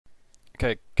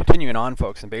Okay, continuing on,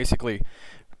 folks, and basically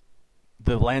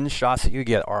the lens shots that you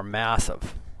get are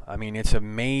massive. I mean, it's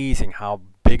amazing how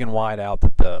big and wide out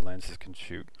that the lenses can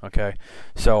shoot. Okay,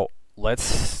 so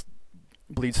let's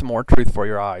bleed some more truth for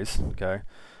your eyes. Okay,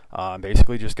 I'm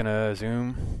basically just gonna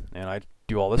zoom, and I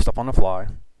do all this stuff on the fly,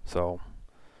 so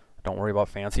don't worry about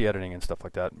fancy editing and stuff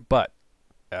like that. But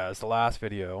as the last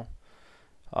video,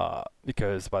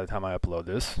 because by the time I upload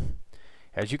this,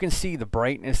 as you can see, the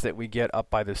brightness that we get up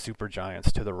by the super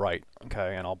giants to the right,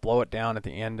 okay, and I'll blow it down at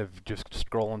the end of just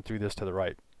scrolling through this to the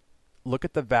right. Look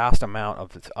at the vast amount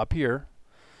of it's up here.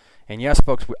 And yes,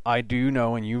 folks, I do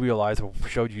know, and you realize I've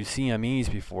showed you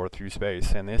CMEs before through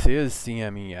space, and this is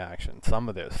CME action, some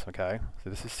of this, okay? So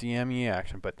this is CME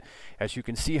action, but as you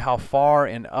can see how far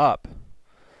and up,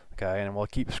 okay, and we'll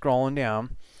keep scrolling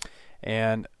down,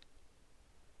 and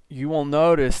you will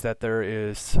notice that there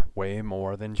is way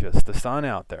more than just the sun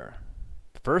out there.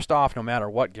 First off, no matter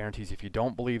what, guarantees if you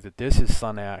don't believe that this is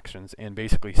sun actions and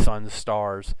basically sun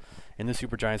stars in the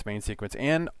supergiant's main sequence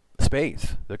and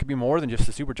space, there could be more than just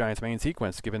the supergiant's main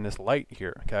sequence given this light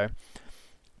here, okay?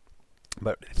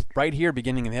 But right here,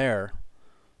 beginning there,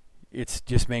 it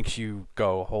just makes you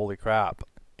go, holy crap.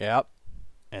 Yep.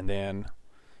 And then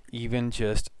even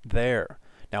just there.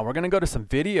 Now we're going to go to some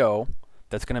video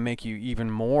that's going to make you even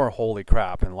more holy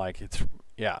crap, and like it's,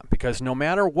 yeah, because no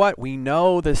matter what, we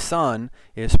know the sun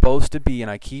is supposed to be, and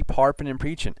I keep harping and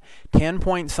preaching, 10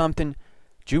 point something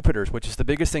Jupiters, which is the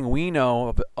biggest thing we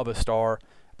know of a star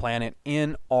planet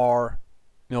in our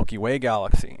Milky Way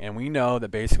galaxy. And we know that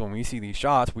basically when we see these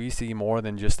shots, we see more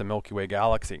than just the Milky Way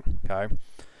galaxy, okay?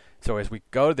 So as we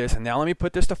go to this, and now let me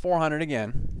put this to 400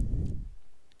 again.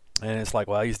 And it's like,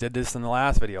 well, he did this in the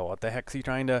last video. What the heck's he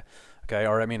trying to... Okay,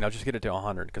 or I mean, I'll just get it to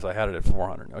 100 because I had it at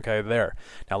 400. Okay, there.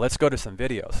 Now let's go to some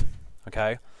videos.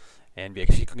 Okay, and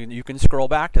you can scroll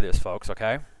back to this, folks.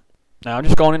 Okay. Now I'm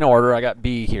just going in order. I got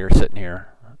B here, sitting here.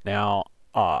 Now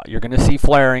you're going to see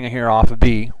flaring here off of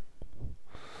B.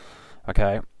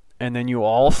 Okay, and then you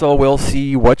also will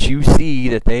see what you see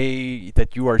that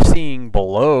you are seeing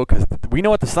below, because we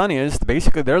know what the sun is.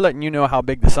 Basically, they're letting you know how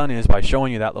big the sun is by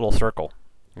showing you that little circle.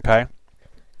 Okay,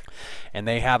 and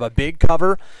they have a big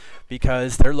cover,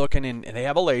 because they're looking in, and they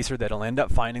have a laser that'll end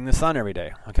up finding the sun every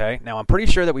day. Okay. Now I'm pretty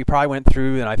sure that we probably went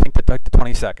through, and I think that took the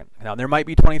 22nd. Now there might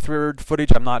be 23rd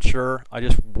footage. I'm not sure. I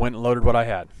just went and loaded what I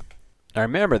had. Now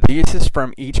remember, this is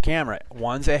from each camera.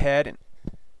 One's ahead,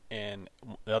 and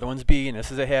the other one's B, and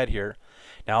this is ahead here.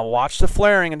 Now watch the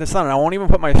flaring of the sun. And I won't even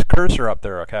put my cursor up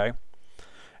there. Okay.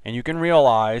 And you can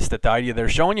realize that the idea they're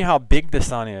showing you how big the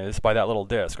sun is by that little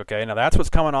disc. Okay. Now that's what's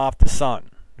coming off the sun.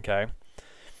 Okay.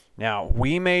 Now,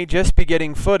 we may just be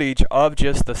getting footage of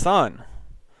just the sun,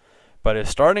 but it's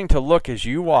starting to look, as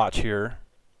you watch here,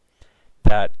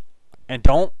 that, and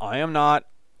I am not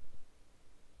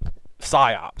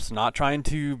psyops, not trying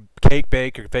to cake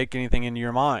bake or fake anything into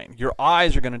your mind. Your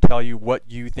eyes are going to tell you what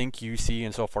you think you see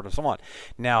and so forth and so on.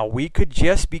 Now, we could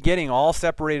just be getting all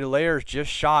separated layers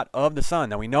just shot of the sun.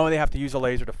 Now, we know they have to use a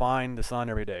laser to find the sun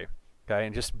every day, okay,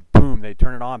 and just boom, they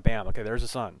turn it on, bam, okay, there's the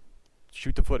sun.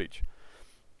 Shoot the footage.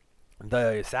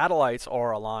 The satellites are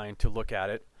aligned to look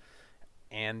at it,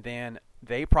 and then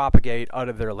they propagate out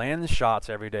of their lens shots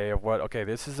every day of what, okay,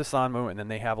 this is the sun, moon, and then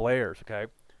they have layers,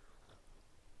 okay?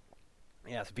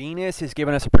 Yes, Venus has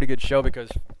given us a pretty good show, because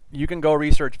you can go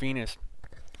research Venus.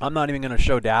 I'm not even going to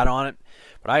show data on it,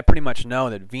 but I pretty much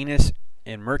know that Venus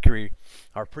and Mercury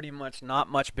are pretty much not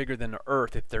much bigger than the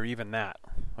Earth, if they're even that,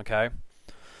 okay?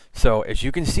 So as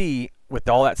you can see, with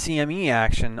all that CME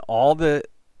action, all the,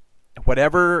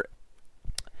 whatever...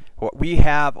 what we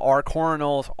have, our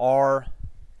coronals, our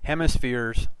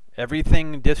hemispheres,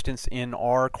 everything distance in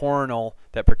our coronal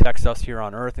that protects us here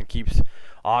on Earth and keeps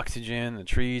oxygen, the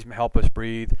trees help us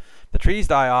breathe. The trees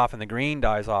die off and the green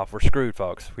dies off, we're screwed,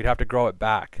 folks. We'd have to grow it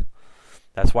back.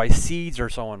 That's why seeds are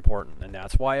so important, and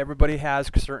that's why everybody has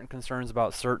certain concerns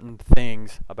about certain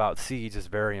things about seeds is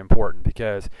very important,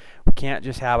 because we can't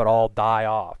just have it all die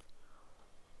off.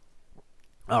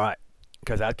 All right,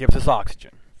 because that gives us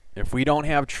oxygen. If we don't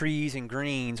have trees and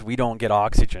greens, we don't get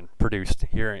oxygen produced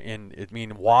here.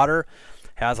 Water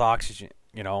has oxygen.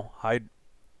 You know, I'm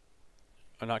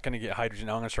not going to get hydrogen.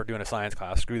 I'm going to start doing a science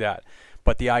class. Screw that.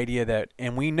 But the idea that,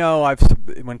 and we know, I've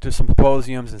went to some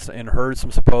symposiums and heard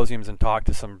some symposiums and talked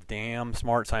to some damn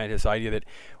smart scientists. The idea that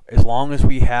as long as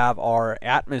we have our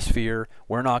atmosphere,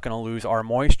 we're not going to lose our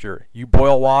moisture. You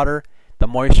boil water, the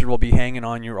moisture will be hanging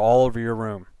on you all over your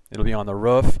room. It'll be on the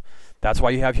roof. That's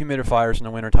why you have humidifiers in the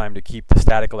wintertime, to keep the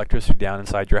static electricity down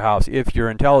inside your house, if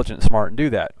you're intelligent and smart and do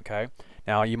that, okay?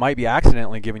 Now, you might be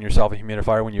accidentally giving yourself a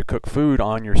humidifier when you cook food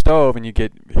on your stove and you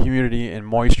get humidity and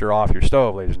moisture off your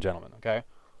stove, ladies and gentlemen, okay?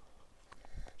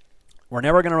 We're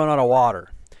never going to run out of water.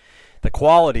 The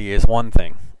quality is one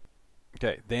thing.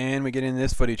 Okay, then we get into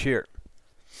this footage here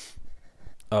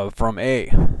from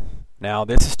A. Now,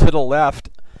 this is to the left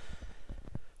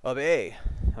of A,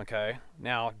 okay?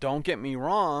 Now, don't get me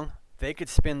wrong. They could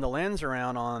spin the lens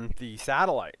around on the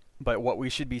satellite. But what we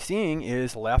should be seeing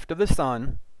is left of the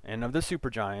sun and of the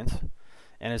supergiants.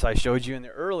 And as I showed you in the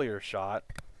earlier shot,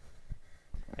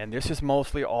 and this is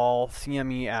mostly all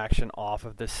CME action off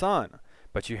of the sun.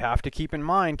 But you have to keep in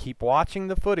mind, keep watching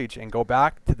the footage and go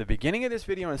back to the beginning of this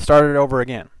video and start it over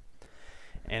again.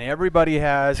 And everybody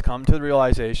has come to the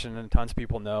realization, and tons of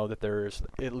people know, that there's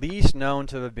at least known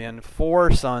to have been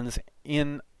 4 suns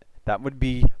in, that would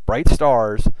be bright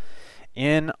stars,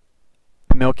 in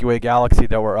the Milky Way galaxy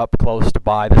that were up close to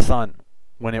by the sun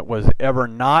when it was ever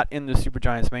not in the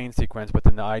supergiant's main sequence, but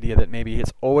then the idea that maybe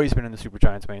it's always been in the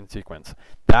supergiant's main sequence.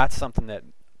 That's something that,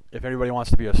 if anybody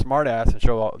wants to be a smartass and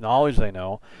show all the knowledge they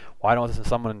know, why don't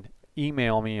someone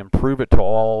email me and prove it to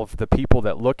all of the people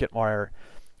that look at our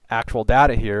actual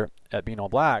data here at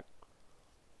Beanoblack?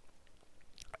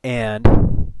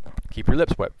 And keep your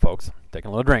lips wet, folks. Taking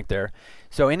a little drink there.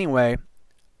 So anyway,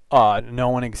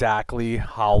 knowing exactly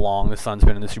how long the sun's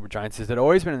been in the supergiants. Has it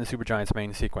always been in the supergiant's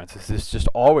main sequence? This is just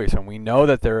always, and we know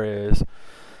that there is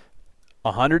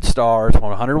 100 stars,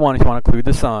 101 if you want to include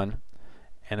the sun,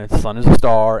 and the sun is a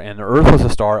star, and the Earth was a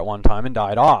star at one time and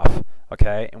died off,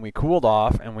 okay? And we cooled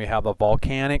off, and we have a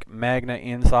volcanic magna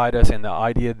inside us, and the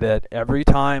idea that every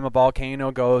time a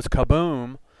volcano goes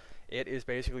kaboom, it is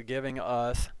basically giving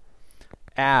us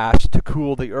ash to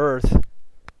cool the Earth,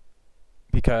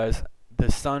 because the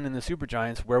sun and the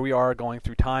supergiants, where we are going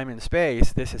through time and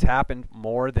space, this has happened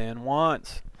more than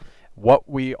once. What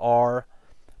we are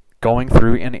going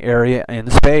through an area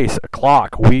in space, a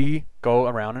clock, we go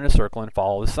around in a circle and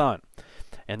follow the sun.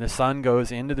 And the sun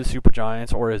goes into the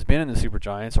supergiants, or has been in the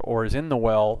supergiants, or is in the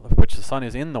well, which the sun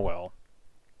is in the well.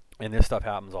 And this stuff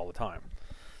happens all the time.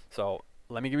 So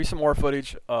let me give you some more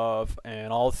footage of,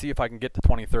 and I'll see if I can get to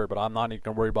 23rd, but I'm not even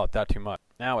going to worry about that too much.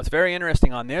 Now, what's very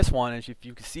interesting on this one is, if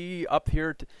you can see up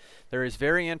here, there is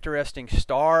very interesting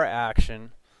star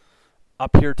action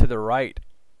up here to the right.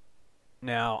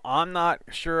 Now, I'm not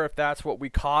sure if that's what we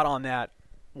caught on that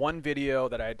one video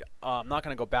that I'm not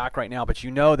going to go back right now, but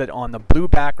you know that on the blue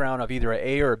background of either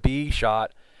A or a B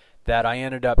shot, that I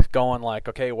ended up going like,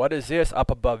 okay, what is this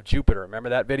up above Jupiter? Remember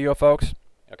that video, folks?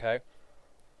 Okay.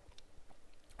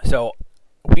 So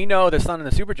we know the sun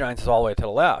and the supergiants is all the way to the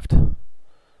left.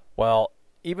 Well,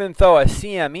 even though a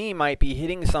CME might be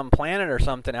hitting some planet or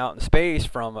something out in space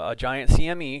from a giant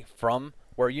CME from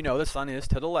where you know the sun is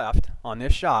to the left on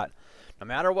this shot, no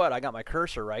matter what, I got my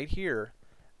cursor right here,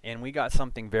 and we got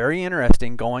something very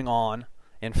interesting going on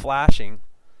and flashing.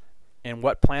 And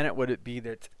what planet would it be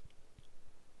that's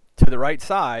to the right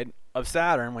side of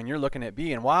Saturn when you're looking at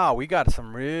B? And wow, we got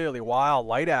some really wild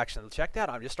light action. Check that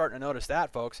out. I'm just starting to notice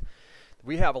that, folks.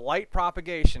 We have a light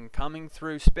propagation coming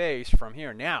through space from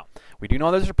here. Now, we do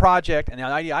know there's a project, and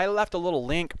I left a little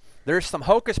link. There's some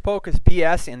hocus pocus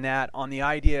BS in that, on the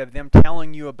idea of them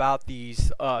telling you about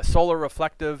these solar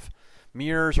reflective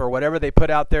mirrors or whatever they put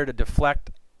out there to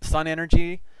deflect sun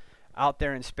energy out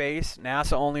there in space.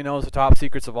 NASA only knows the top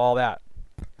secrets of all that.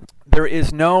 There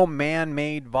is no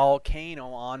man-made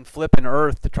volcano on flipping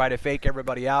Earth to try to fake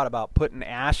everybody out about putting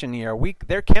ash in the air.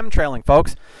 They're chemtrailing,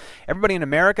 folks. Everybody in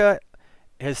America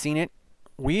has seen it.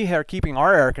 We are keeping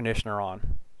our air conditioner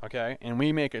on, okay? And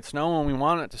we make it snow when we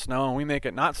want it to snow, and we make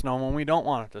it not snow when we don't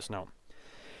want it to snow.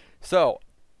 So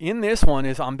in this one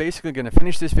I'm basically going to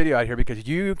finish this video out here, because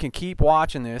you can keep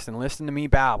watching this and listen to me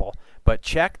babble, but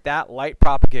check that light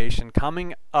propagation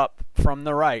coming up from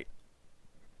the right.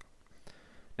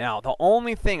 Now, the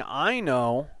only thing I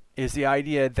know is the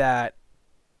idea that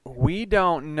we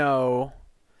don't know.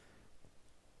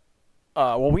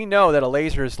 Well, we know that a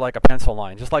laser is like a pencil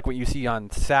line, just like what you see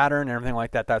on Saturn and everything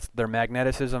like that. That's their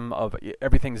magneticism of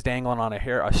everything's dangling on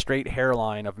a straight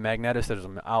hairline of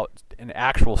magneticism out, an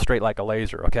actual straight like a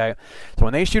laser. Okay, so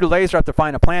when they shoot a laser up to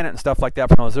find a planet and stuff like that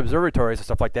from those observatories and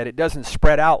stuff like that, it doesn't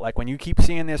spread out like when you keep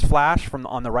seeing this flash from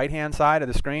on the right-hand side of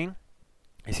the screen.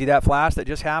 You see that flash that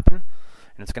just happened,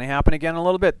 and it's going to happen again in a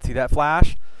little bit. See that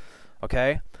flash?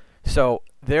 Okay, so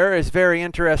there is very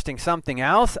interesting something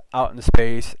else out in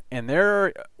space, and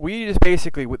there's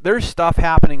stuff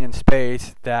happening in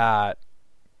space that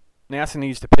NASA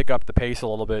needs to pick up the pace a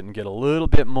little bit and get a little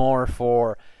bit more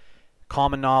for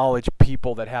common knowledge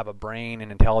people that have a brain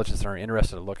and intelligence and are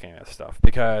interested in looking at stuff,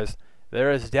 because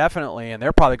There is definitely, and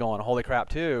they're probably going, holy crap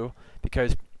too,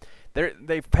 because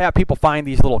they've had people find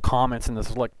these little comments and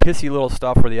this like pissy little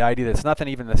stuff where the idea that's nothing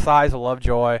even the size of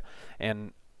Lovejoy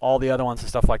and all the other ones and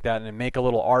stuff like that, and then make a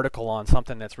little article on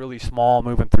something that's really small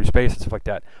moving through space and stuff like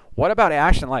that. What about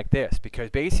action like this?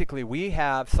 Because basically we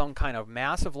have some kind of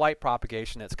massive light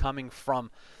propagation that's coming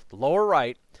from the lower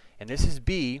right, and this is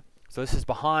B, so this is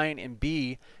behind and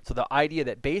B. So the idea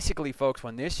that basically, folks,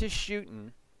 when this is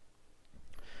shooting,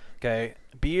 okay,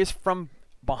 B is from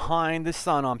behind the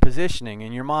sun on positioning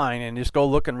in your mind, and just go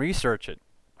look and research it,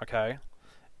 okay?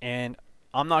 And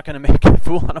I'm not going to make a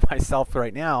fool out of myself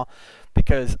right now,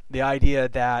 because the idea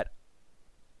that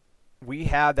we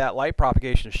have that light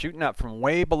propagation shooting up from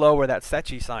way below where that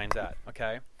Secchi sign's at,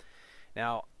 okay?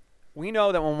 Now, we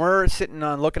know that when we're sitting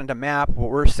on looking at the map,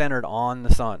 we're centered on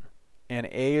the sun, and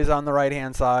A is on the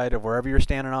right-hand side of wherever you're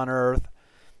standing on Earth,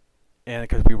 and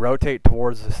because we rotate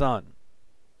towards the sun.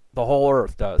 The whole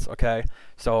Earth does, okay?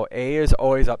 So A is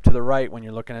always up to the right when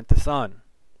you're looking at the sun,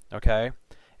 okay?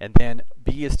 And then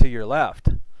B is to your left.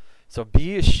 So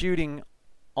B is shooting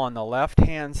on the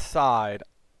left-hand side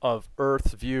of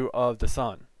Earth's view of the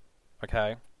sun,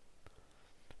 okay?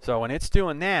 So when it's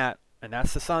doing that, and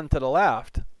that's the sun to the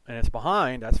left, and it's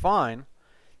behind, that's fine.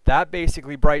 That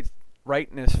basically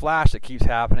brightness flash that keeps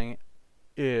happening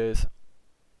is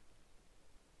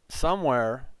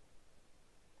somewhere,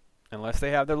 unless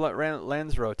they have their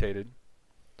lens rotated,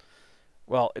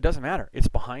 well, it doesn't matter. It's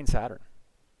behind Saturn.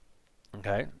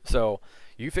 Okay? So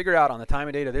you figure out on the time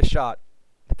of day of this shot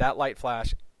that light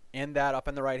flash in that up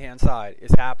in the right-hand side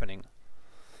is happening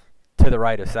to the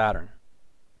right of Saturn.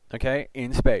 Okay?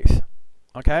 In space.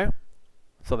 Okay?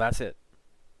 So that's it.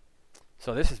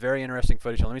 So this is very interesting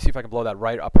footage. Let me see if I can blow that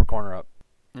right upper corner up.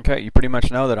 Okay, you pretty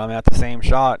much know that I'm at the same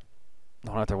shot.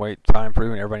 Don't have to wait time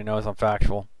proving. Everybody knows I'm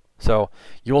factual. So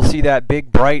you'll see that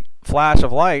big bright flash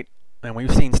of light, and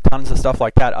we've seen tons of stuff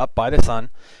like that up by the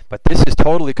sun, but this is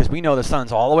totally because we know the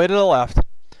sun's all the way to the left,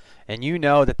 and you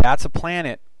know that that's a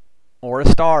planet or a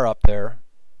star up there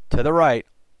to the right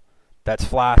that's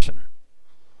flashing,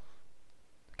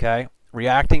 okay,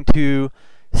 reacting to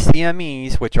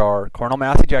CMEs, which are coronal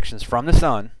mass ejections from the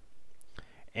sun,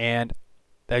 and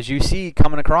as you see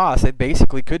coming across, it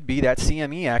basically could be that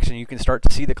CME action. You can start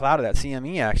to see the cloud of that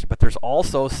CME action, but there's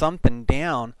also something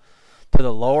down to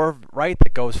the lower right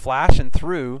that goes flashing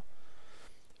through,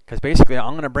 because basically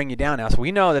I'm going to bring you down now. So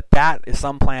we know that that is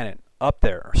some planet up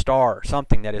there, or star, or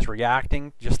something that is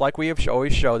reacting, just like we have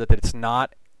always showed that it's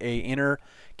not a inner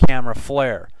camera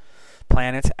flare.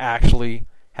 Planets actually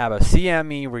have a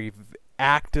CME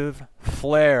active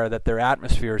flare that their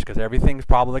atmospheres, because everything's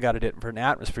probably got a different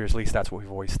atmospheres, at least that's what we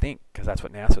always think, because that's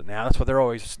what NASA, now that's what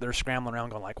they're scrambling around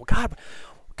going like, well, God,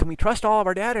 can we trust all of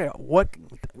our data?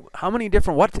 How many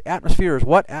different, what atmosphere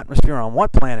on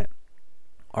what planet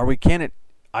are we,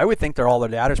 I would think all their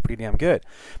data is pretty damn good.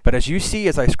 But as you see,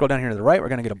 as I scroll down here to the right, we're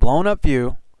going to get a blown up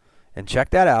view, and check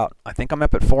that out. I think I'm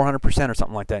up at 400% or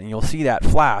something like that, and you'll see that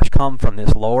flash come from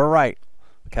this lower right,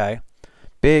 okay?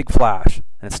 Big flash.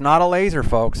 And it's not a laser,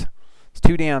 folks. It's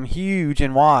too damn huge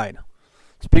and wide.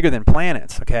 It's bigger than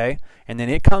planets, okay? And then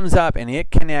it comes up and it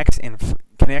connects in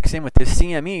with this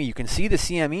CME. You can see the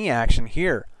CME action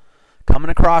here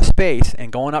coming across space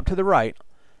and going up to the right,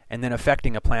 and then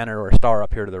affecting a planet or a star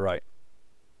up here to the right.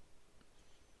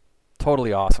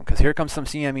 Totally awesome, because here comes some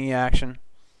CME action,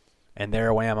 and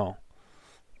there, whammo.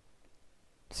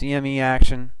 CME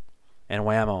action and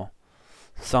whammo.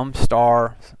 Some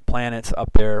star, planets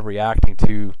up there reacting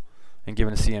to and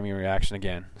giving a CME reaction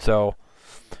again. So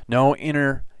no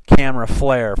inner camera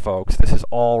flare, folks. This is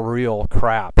all real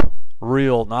crap.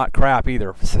 Real, not crap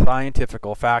either. Scientific,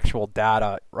 factual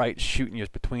data, right, shooting you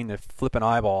between the flipping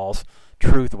eyeballs.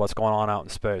 Truth of what's going on out in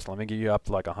space. Let me get you up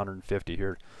to like 150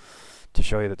 here to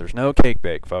show you that there's no cake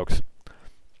bake, folks.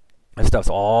 This stuff's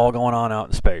all going on out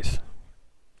in space.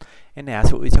 And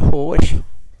that's what it's a hoish.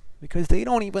 Because they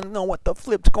don't even know what the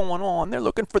flip's going on. They're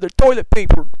looking for their toilet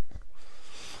paper.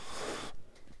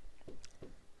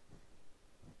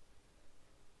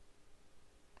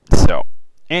 So,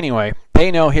 anyway,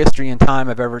 they know history and time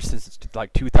of ever since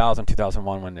like 2000,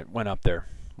 2001 when it went up there.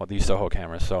 Well, these Soho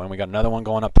cameras. So, and we got another one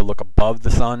going up to look above the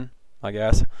sun, I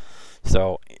guess.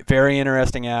 So, very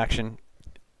interesting action.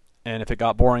 And if it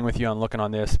got boring with you on looking on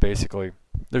this, basically,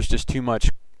 there's just too much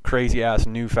crazy-ass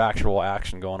new factual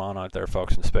action going on out there,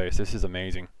 folks, in space. This is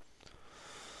amazing.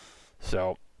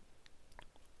 So,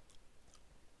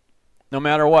 no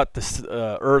matter what, this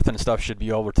Earth and stuff should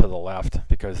be over to the left,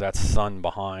 because that's sun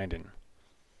behind, and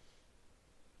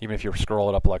even if you scroll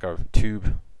it up like a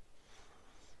tube,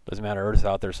 doesn't matter, Earth's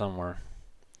out there somewhere.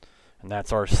 And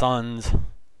that's our sun's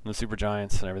the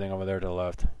supergiants and everything over there to the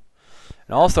left.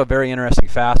 And also a very interesting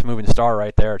fast moving star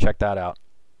right there. Check that out.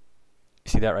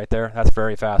 You see that right there? That's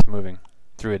very fast moving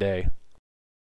through a day.